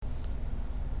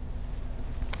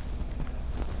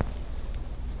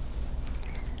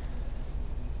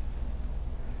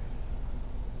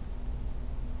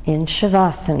in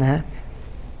Shavasana,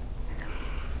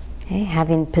 okay,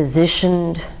 having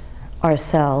positioned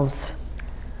ourselves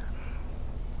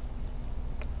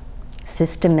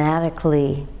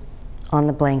systematically on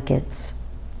the blankets,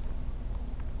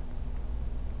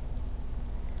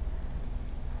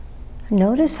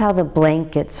 notice how the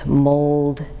blankets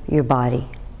mold your body.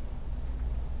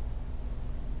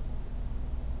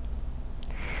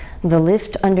 The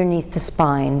lift underneath the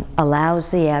spine allows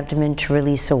the abdomen to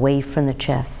release away from the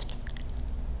chest,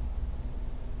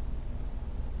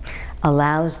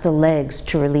 allows the legs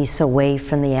to release away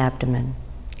from the abdomen.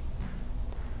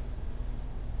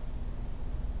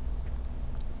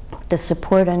 The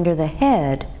support under the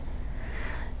head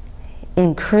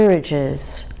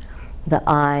encourages the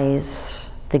eyes,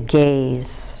 the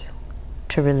gaze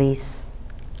to release.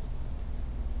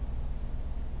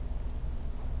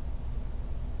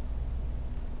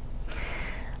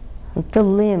 The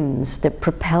limbs that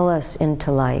propel us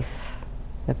into life,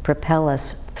 that propel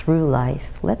us through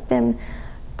life, let them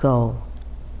go.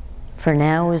 For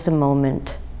now is a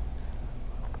moment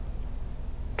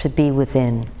to be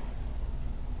within.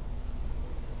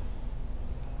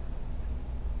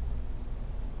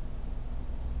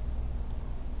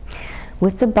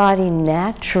 With the body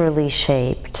naturally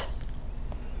shaped,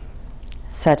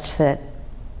 such that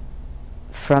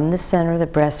from the center of the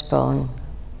breastbone,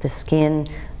 the skin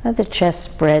of the chest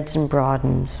spreads and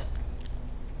broadens.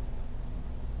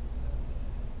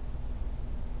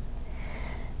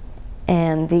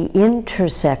 And the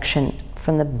intersection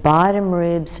from the bottom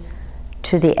ribs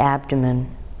to the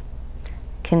abdomen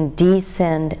can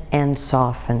descend and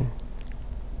soften.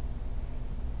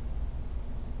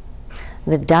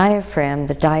 The diaphragm,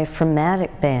 the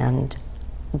diaphragmatic band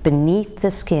beneath the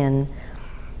skin,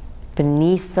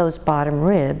 beneath those bottom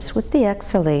ribs, with the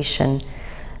exhalation,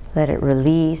 let it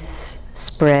release,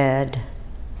 spread.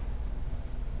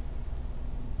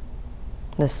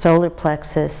 The solar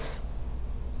plexus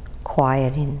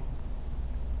quieting.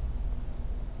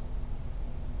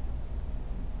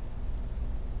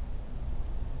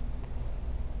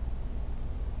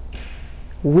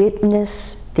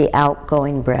 Witness the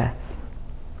outgoing breath.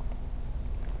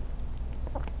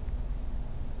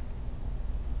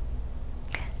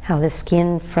 How the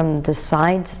skin from the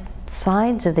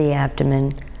sides of the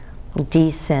abdomen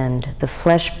descend, the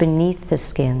flesh beneath the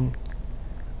skin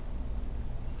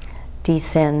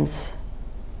descends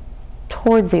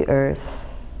toward the earth,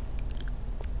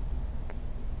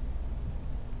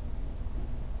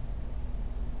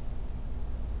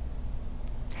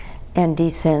 and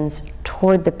descends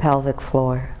toward the pelvic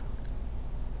floor,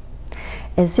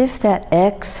 as if that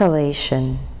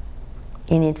exhalation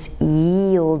in its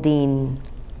yielding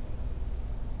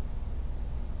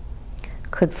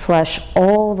could flush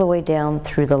all the way down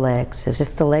through the legs, as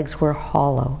if the legs were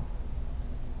hollow.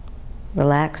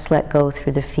 Relax, let go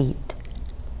through the feet.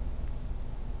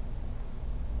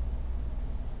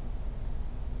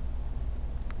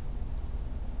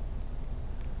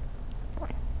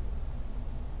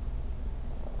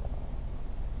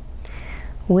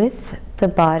 With the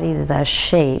body thus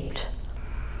shaped,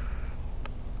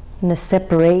 and the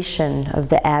separation of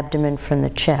the abdomen from the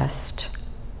chest,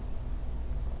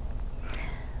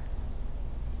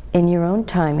 in your own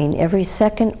timing, every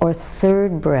second or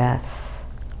third breath,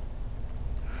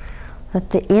 let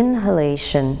the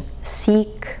inhalation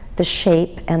seek the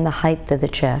shape and the height of the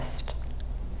chest.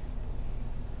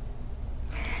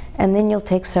 And then you'll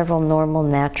take several normal,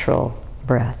 natural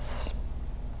breaths.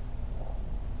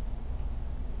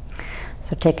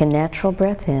 So take a natural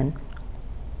breath in,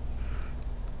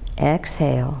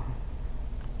 exhale,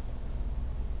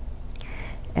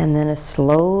 and then a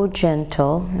slow,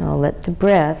 gentle, let the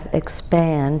breath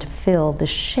expand, fill the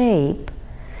shape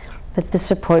that the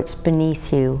supports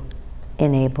beneath you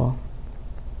enable.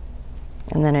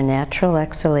 And then a natural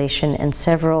exhalation and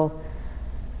several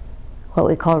what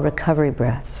we call recovery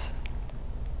breaths.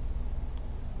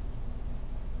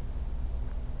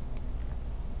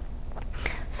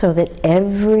 So that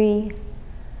every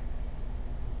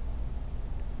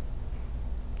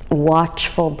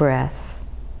watchful breath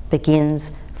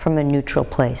begins from a neutral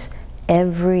place.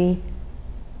 Every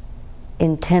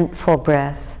intentful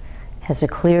breath has a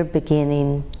clear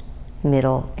beginning,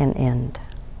 middle, and end.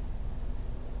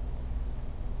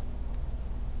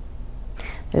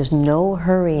 There's no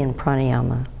hurry in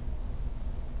pranayama.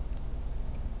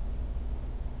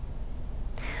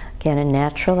 Again, a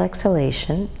natural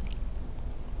exhalation.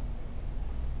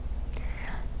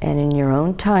 And in your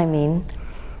own timing,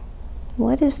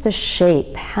 what is the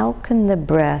shape? How can the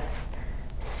breath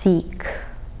seek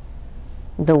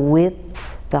the width,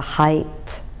 the height?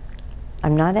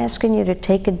 I'm not asking you to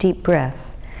take a deep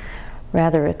breath,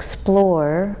 Rather,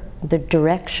 explore the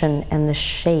direction and the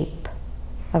shape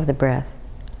of the breath.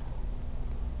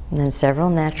 And then several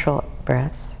natural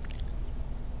breaths.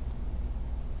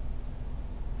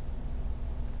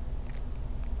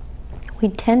 We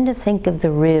tend to think of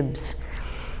the ribs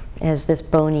as this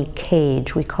bony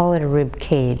cage. We call it a rib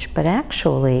cage, but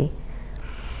actually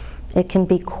it can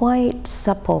be quite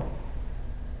supple.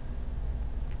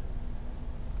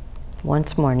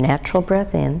 Once more, natural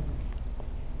breath in,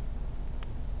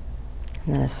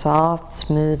 and then a soft,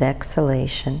 smooth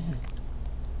exhalation.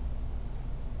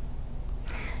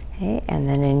 Okay, and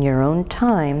then in your own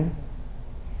time,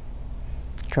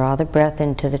 draw the breath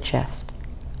into the chest.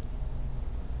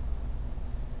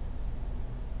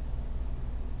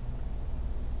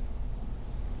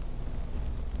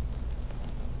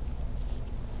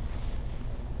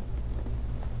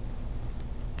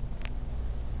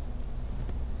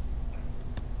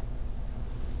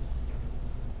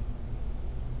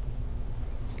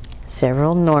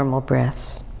 Several normal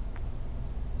breaths.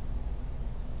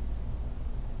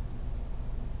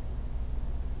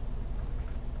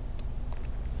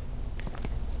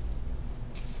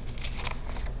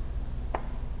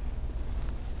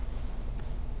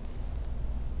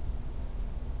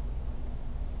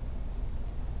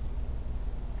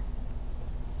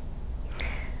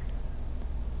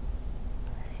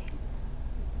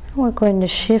 We're going to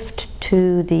shift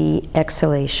to the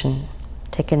exhalation.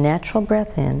 Take a natural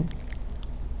breath in,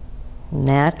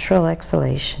 natural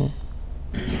exhalation,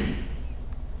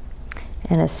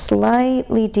 and a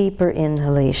slightly deeper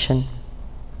inhalation.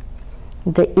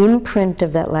 The imprint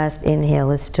of that last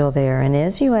inhale is still there, and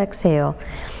as you exhale,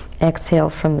 exhale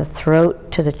from the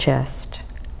throat to the chest.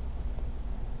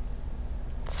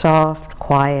 Soft,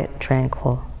 quiet,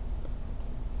 tranquil,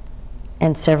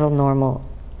 and several normal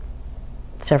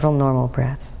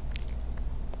breaths.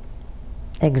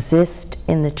 Exist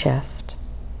in the chest.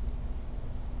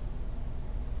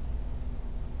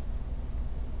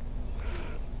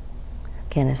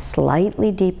 Again, a slightly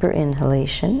deeper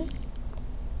inhalation,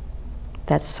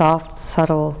 that soft,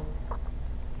 subtle,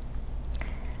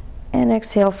 and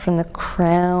exhale from the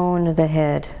crown of the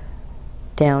head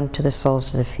down to the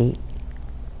soles of the feet.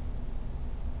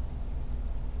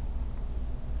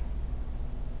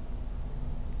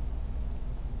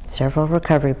 Several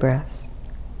recovery breaths.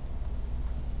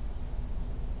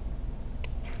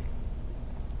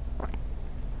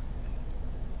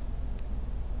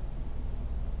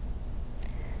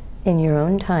 In your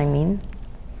own timing,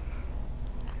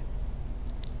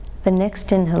 the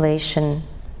next inhalation,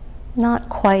 not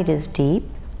quite as deep.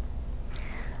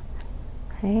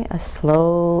 Okay, a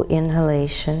slow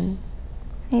inhalation,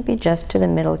 maybe just to the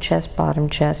middle chest, bottom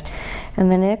chest,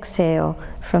 and then exhale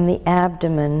from the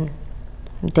abdomen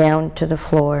down to the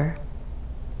floor,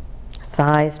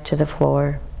 thighs to the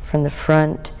floor, from the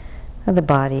front of the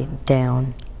body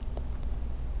down.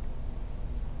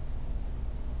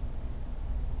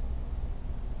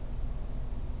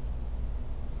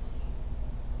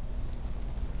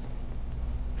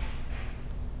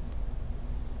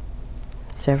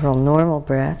 Several normal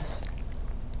breaths.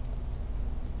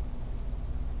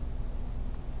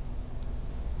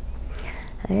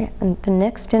 Okay, and the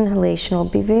next inhalation will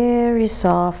be very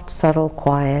soft, subtle,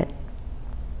 quiet.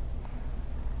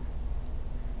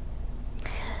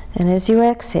 And as you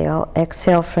exhale,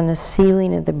 exhale from the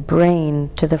ceiling of the brain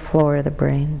to the floor of the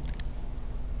brain.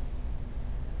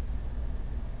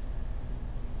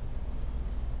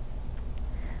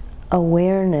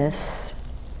 Awareness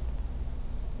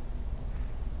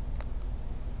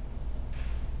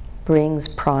brings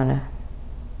prana.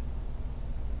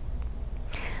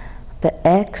 The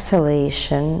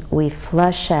exhalation, we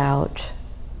flush out,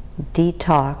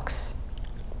 detox,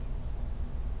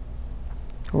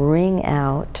 wring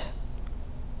out.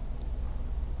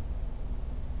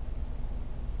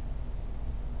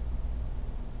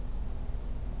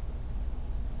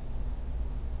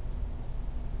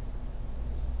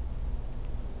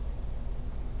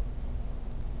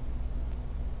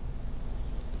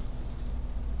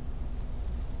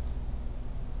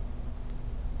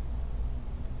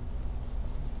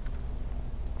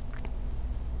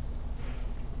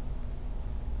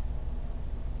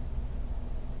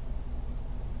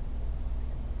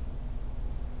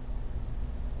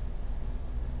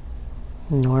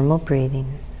 Normal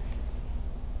breathing.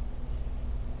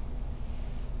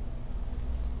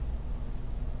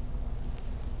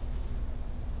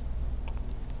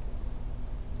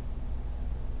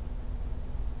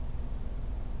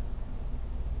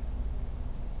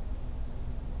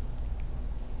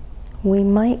 We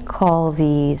might call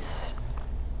these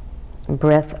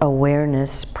breath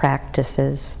awareness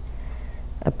practices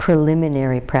a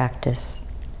preliminary practice.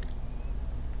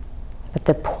 But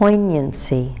the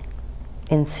poignancy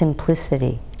in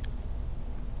simplicity,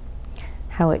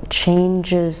 how it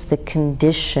changes the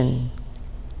condition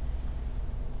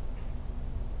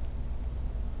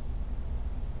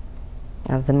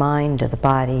of the mind, of the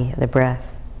body, of the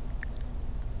breath.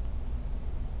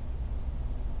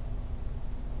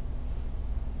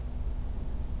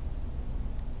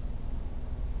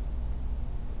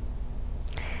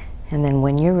 And then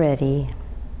when you're ready,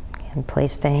 and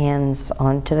place the hands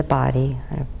onto the body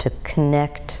to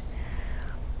connect.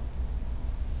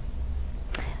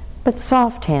 But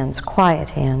soft hands, quiet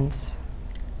hands.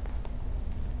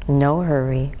 No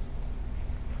hurry.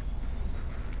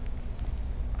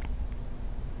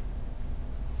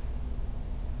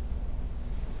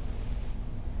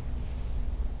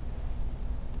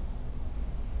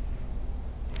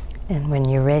 And when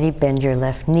you're ready, bend your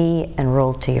left knee and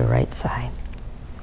roll to your right side.